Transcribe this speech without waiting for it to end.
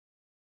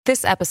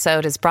This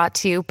episode is brought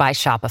to you by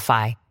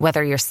Shopify.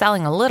 Whether you're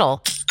selling a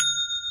little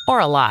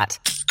or a lot,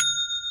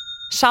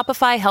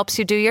 Shopify helps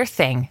you do your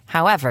thing,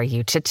 however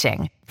you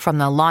cha-ching. From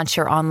the launch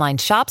your online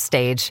shop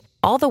stage,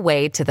 all the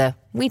way to the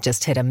we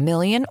just hit 1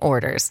 million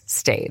orders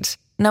stage.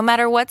 No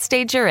matter what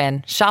stage you're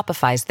in,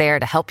 Shopify's there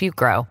to help you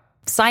grow.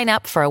 Sign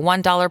up for a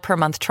 $1 per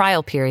month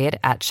trial period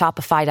at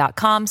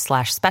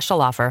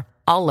shopify.com/special offer,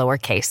 all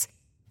lowercase.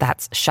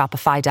 That's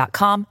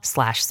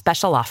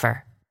shopify.com/special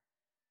offer.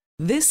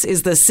 This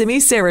is the Simi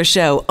Sara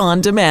Show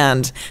on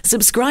demand.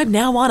 Subscribe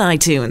now on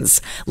iTunes.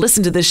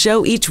 Listen to the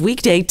show each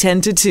weekday 10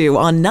 to 2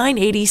 on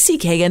 980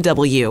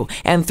 CKNW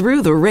and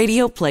through the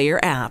Radio Player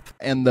app.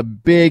 And the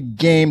big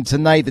game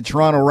tonight, the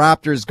Toronto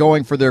Raptors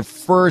going for their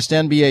first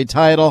NBA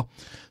title.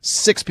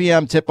 6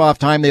 p.m. tip-off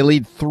time. They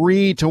lead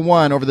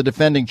 3-1 over the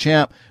defending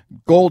champ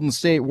Golden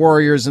State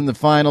Warriors in the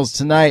finals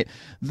tonight.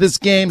 This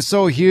game's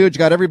so huge,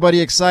 got everybody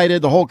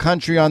excited, the whole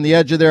country on the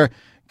edge of their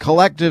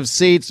collective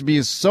seats. It'll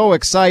be so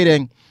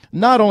exciting.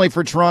 Not only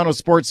for Toronto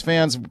sports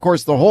fans, of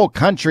course, the whole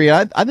country.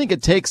 I think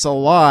it takes a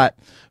lot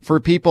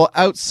for people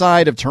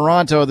outside of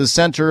Toronto, the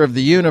center of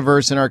the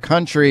universe in our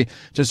country,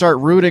 to start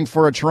rooting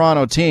for a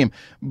Toronto team.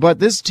 But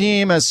this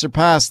team has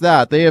surpassed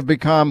that. They have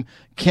become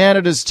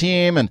Canada's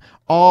team, and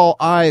all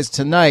eyes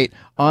tonight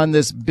on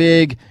this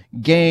big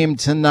game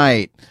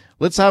tonight.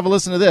 Let's have a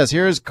listen to this.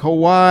 Here's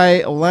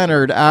Kawhi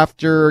Leonard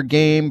after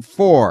Game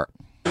 4.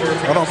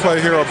 I don't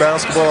play hero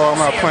basketball. I'm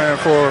not playing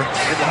for,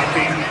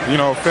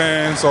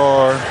 fans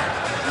or,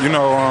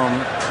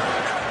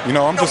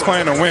 I'm just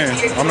playing to win.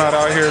 I'm not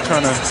out here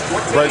trying to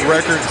break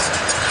records,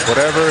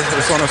 whatever.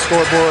 It's on the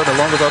scoreboard. As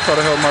long as I try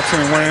to help my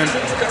team win,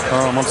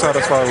 I'm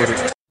satisfied with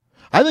it.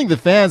 I think the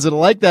fans would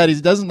like that. He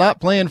doesn't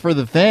not playing for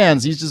the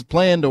fans. He's just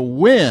playing to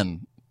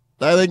win.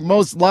 I think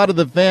a lot of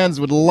the fans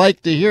would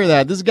like to hear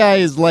that. This guy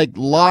is like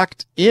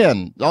locked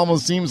in.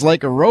 Almost seems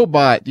like a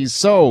robot. He's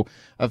so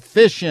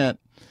efficient.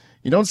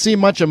 You don't see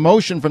much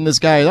emotion from this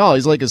guy at all.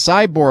 He's like a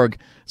cyborg.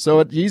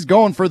 So he's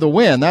going for the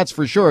win, that's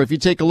for sure. If you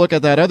take a look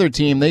at that other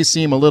team, they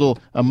seem a little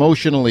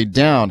emotionally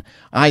down,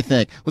 I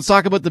think. Let's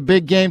talk about the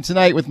big game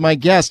tonight with my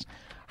guest,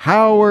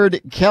 Howard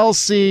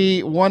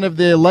Kelsey, one of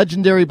the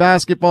legendary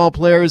basketball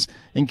players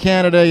in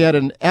Canada. He had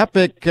an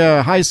epic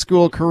high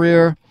school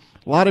career.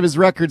 A lot of his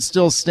records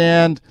still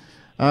stand.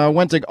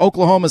 Went to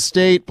Oklahoma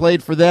State,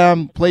 played for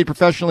them, played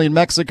professionally in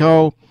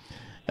Mexico.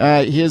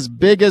 His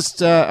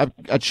biggest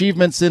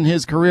achievements in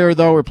his career,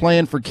 though, were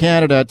playing for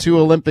Canada, 2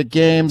 Olympic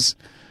Games,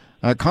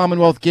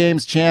 Commonwealth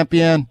Games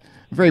champion.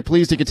 I'm very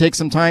pleased he could take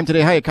some time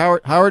today. Hi,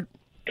 Howard.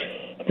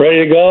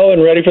 Ready to go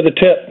and ready for the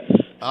tip.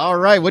 All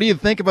right. What do you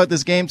think about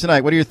this game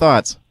tonight? What are your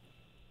thoughts?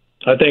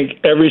 I think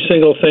every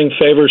single thing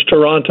favors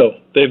Toronto.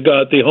 They've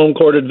got the home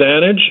court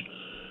advantage.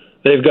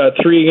 They've got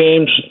 3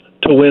 games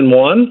to win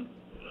 1.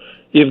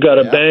 You've got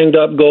a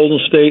banged-up Golden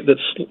State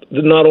that's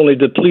not only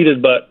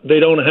depleted, but they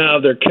don't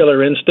have their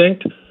killer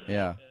instinct.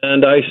 Yeah.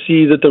 And I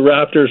see that the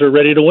Raptors are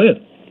ready to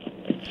win.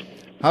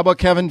 How about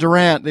Kevin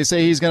Durant? They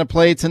say he's going to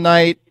play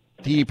tonight.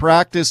 He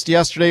practiced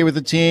yesterday with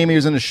the team. He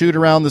was in a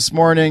shoot-around this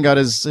morning, got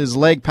his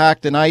leg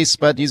packed in ice,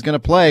 but he's going to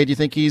play. Do you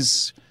think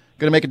he's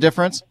going to make a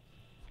difference?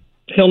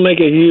 He'll make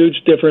a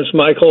huge difference,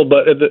 Michael,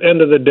 but at the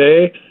end of the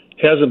day,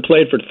 he hasn't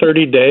played for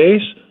 30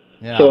 days.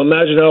 Yeah. So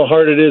imagine how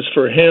hard it is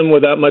for him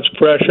with that much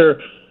pressure.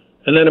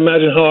 And then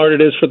imagine how hard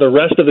it is for the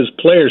rest of his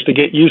players to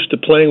get used to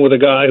playing with a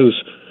guy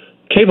who's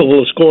capable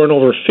of scoring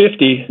over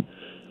 50,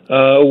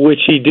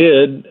 which he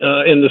did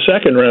in the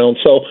second round.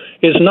 So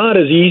it's not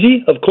as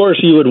easy. Of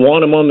course, you would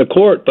want him on the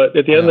court, but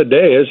at the end of the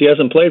day, he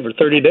hasn't played for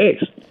 30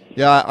 days.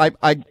 Yeah,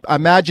 I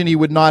imagine he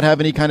would not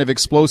have any kind of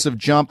explosive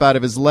jump out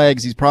of his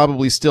legs. He's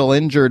probably still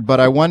injured, but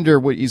I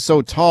wonder, he's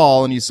so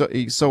tall and he's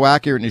so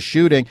accurate in his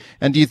shooting.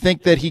 And do you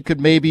think that he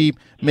could maybe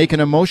make an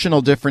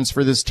emotional difference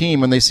for this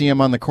team when they see him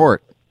on the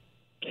court?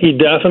 He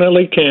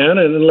definitely can,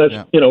 and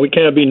we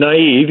can't be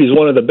naive. He's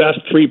one of the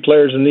best 3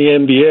 players in the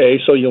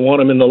NBA, so you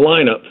want him in the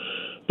lineup.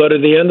 But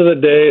at the end of the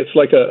day, it's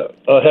like a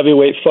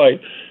heavyweight fight.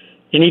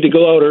 You need to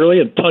go out early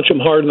and punch him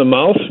hard in the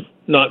mouth,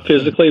 not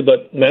physically,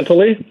 but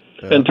mentally,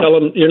 and tell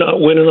him you're not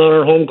winning on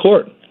our home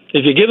court.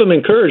 If you give him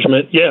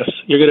encouragement, yes,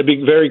 you're going to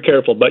be very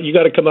careful, but you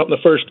got to come up in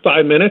the first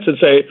 5 minutes and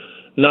say,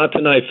 not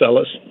tonight,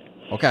 fellas.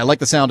 Okay, I like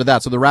the sound of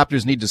that. So the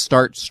Raptors need to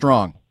start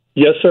strong.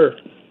 Yes, sir.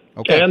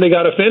 Okay. And they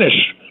got to finish.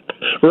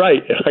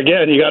 Right.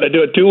 Again, you got to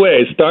do it 2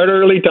 ways. Start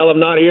early, tell them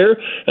not here,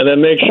 and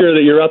then make sure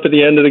that you're up at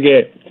the end of the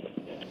game.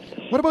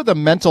 What about the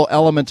mental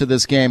element to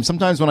this game?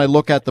 Sometimes when I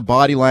look at the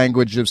body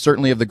language of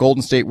certainly of the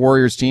Golden State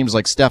Warriors teams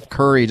like Steph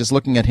Curry, just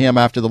looking at him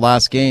after the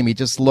last game, he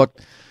just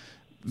looked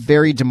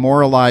very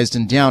demoralized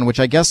and down, which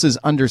I guess is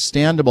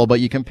understandable,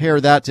 but you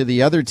compare that to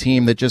the other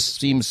team that just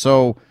seems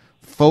so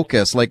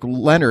focused. Like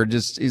Leonard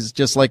is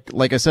just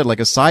like I said, like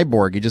a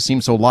cyborg. He just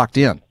seems so locked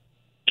in.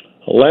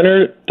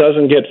 Leonard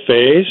doesn't get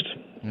phased.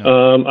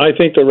 No. I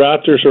think the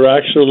Raptors are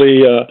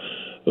actually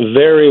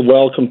very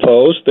well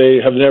composed. They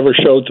have never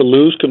showed to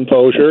lose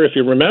composure. If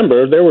you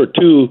remember, there were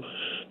 2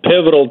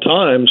 pivotal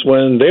times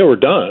when they were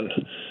done.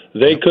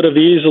 They could have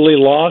easily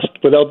lost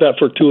without that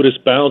fortuitous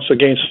bounce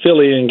against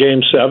Philly in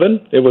Game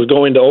 7. It was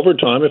going to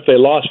overtime. If they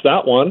lost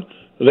that one,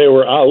 they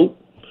were out.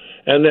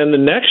 And then the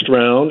next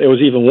round, it was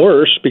even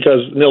worse because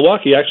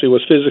Milwaukee actually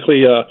was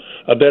physically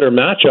a better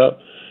matchup.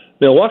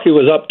 Milwaukee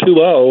was up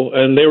 2-0,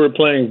 and they were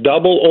playing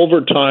double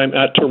overtime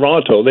at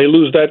Toronto. They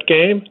lose that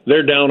game,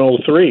 they're down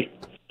 0-3.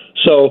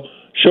 So,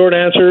 short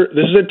answer,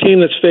 this is a team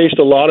that's faced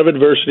a lot of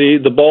adversity.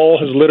 The ball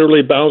has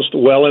literally bounced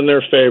well in their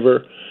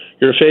favor.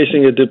 You're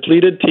facing a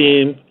depleted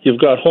team.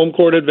 You've got home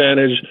court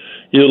advantage.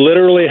 You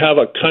literally have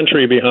a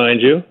country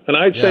behind you. And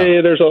I'd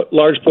say there's a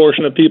large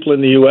portion of people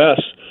in the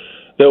U.S.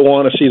 that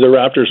want to see the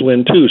Raptors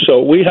win too.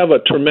 So we have a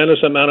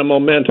tremendous amount of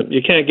momentum.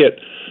 You can't get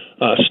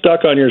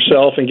stuck on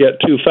yourself and get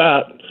too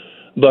fat.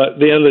 But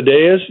the end of the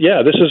day is,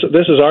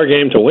 this is our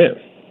game to win.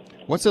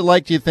 What's it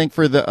like, do you think,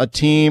 for a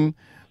team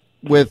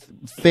with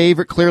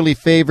clearly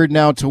favored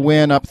now to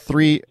win, up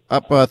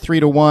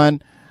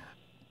 3-1,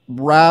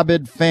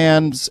 rabid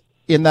fans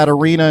in that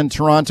arena in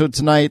Toronto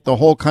tonight, the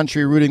whole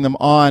country rooting them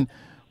on?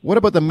 What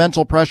about the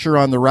mental pressure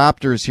on the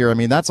Raptors here? I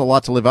mean, that's a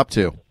lot to live up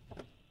to.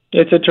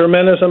 It's a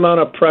tremendous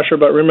amount of pressure,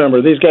 but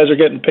remember, these guys are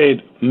getting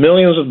paid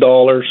millions of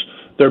dollars.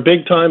 They're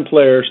big-time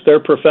players. They're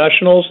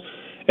professionals.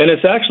 And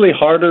it's actually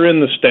harder in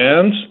the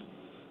stands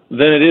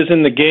than it is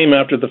in the game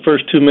after the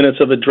first 2 minutes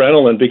of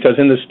adrenaline, because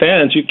in the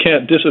stands, you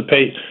can't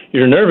dissipate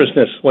your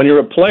nervousness. When you're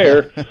a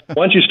player,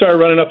 once you start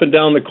running up and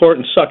down the court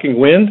and sucking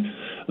wind,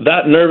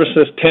 that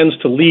nervousness tends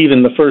to leave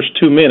in the first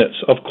 2 minutes.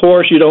 Of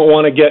course, you don't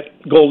want to get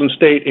Golden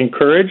State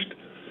encouraged.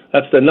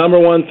 That's the number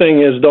one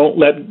thing, is don't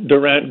let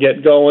Durant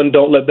get going,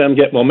 don't let them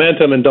get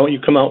momentum, and don't you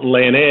come out and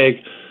lay an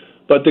egg.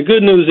 But the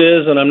good news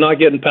is, and I'm not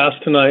getting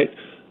past tonight,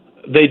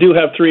 they do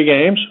have 3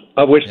 games,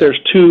 of which there's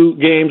 2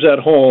 games at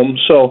home.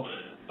 So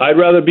I'd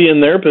rather be in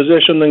their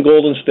position than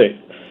Golden State.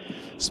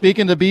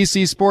 Speaking to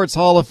BC Sports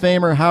Hall of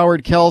Famer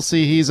Howard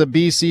Kelsey, he's a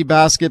BC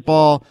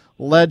basketball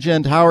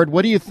legend. Howard,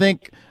 what do you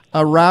think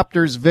a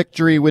Raptors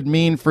victory would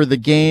mean for the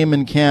game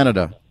in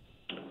Canada?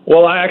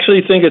 Well, I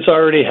actually think it's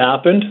already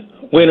happened,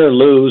 win or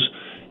lose.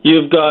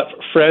 You've got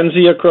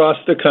frenzy across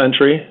the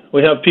country.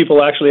 We have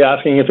people actually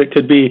asking if it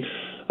could be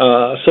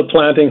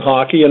supplanting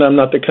hockey, and I'm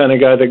not the kind of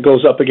guy that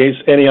goes up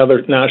against any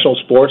other national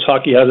sports.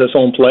 Hockey has its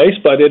own place,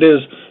 but it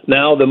is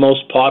now the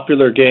most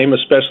popular game,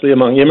 especially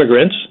among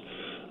immigrants.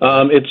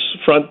 It's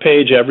front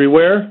page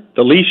everywhere.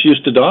 The Leafs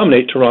used to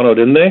dominate Toronto,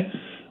 didn't they?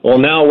 Well,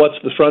 now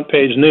what's the front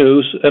page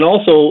news? And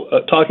also,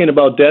 talking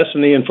about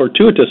destiny and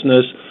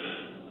fortuitousness,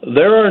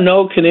 there are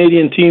no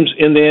Canadian teams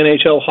in the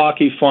NHL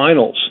hockey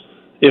finals.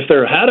 If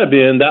there had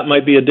been, that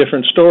might be a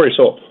different story.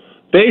 So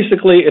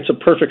basically, it's a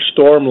perfect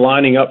storm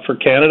lining up for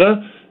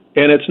Canada.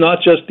 And it's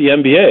not just the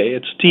NBA,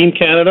 it's Team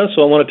Canada.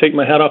 So I want to take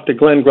my hat off to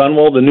Glenn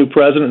Grunwald, the new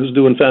president, who's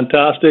doing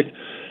fantastic.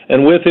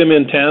 And with him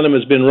in tandem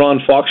has been Ron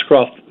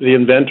Foxcroft, the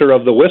inventor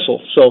of the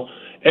whistle. So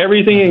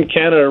everything in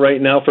Canada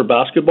right now for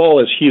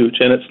basketball is huge,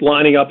 and it's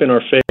lining up in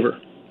our favor.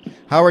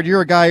 Howard, you're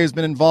a guy who's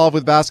been involved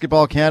with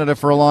Basketball Canada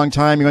for a long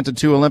time. You went to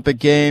 2 Olympic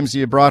Games,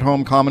 you brought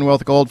home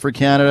Commonwealth gold for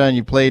Canada, and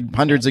you played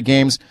hundreds of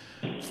games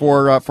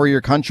for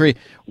your country.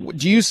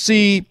 Do you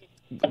see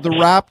the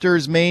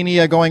Raptors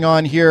mania going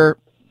on here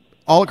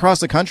all across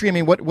the country? I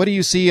mean, what do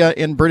you see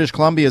in British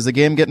Columbia? Is the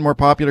game getting more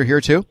popular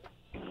here too?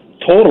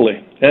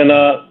 Totally, and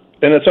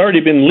it's already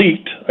been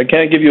leaked. I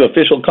can't give you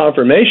official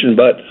confirmation,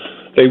 but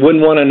they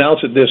wouldn't want to announce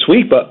it this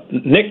week. But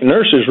Nick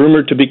Nurse is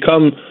rumored to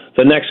become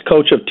the next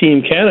coach of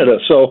Team Canada.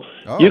 So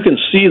you can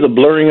see the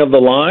blurring of the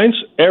lines.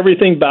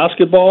 Everything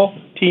basketball,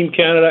 Team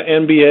Canada,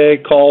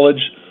 NBA,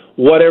 college,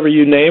 whatever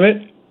you name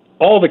it,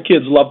 all the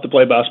kids love to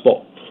play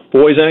basketball,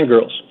 boys and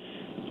girls.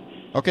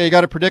 Okay, you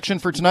got a prediction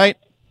for tonight?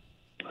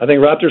 I think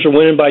Raptors are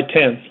winning by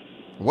 10.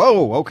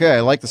 Whoa, okay, I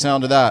like the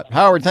sound of that.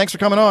 Howard, thanks for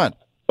coming on.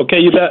 Okay,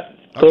 you bet.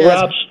 Go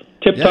Raps.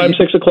 Tip time,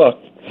 6 o'clock.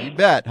 You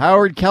bet.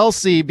 Howard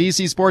Kelsey,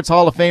 BC Sports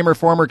Hall of Famer,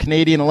 former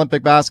Canadian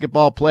Olympic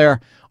basketball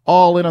player,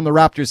 all in on the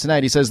Raptors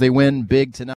tonight. He says they win big tonight.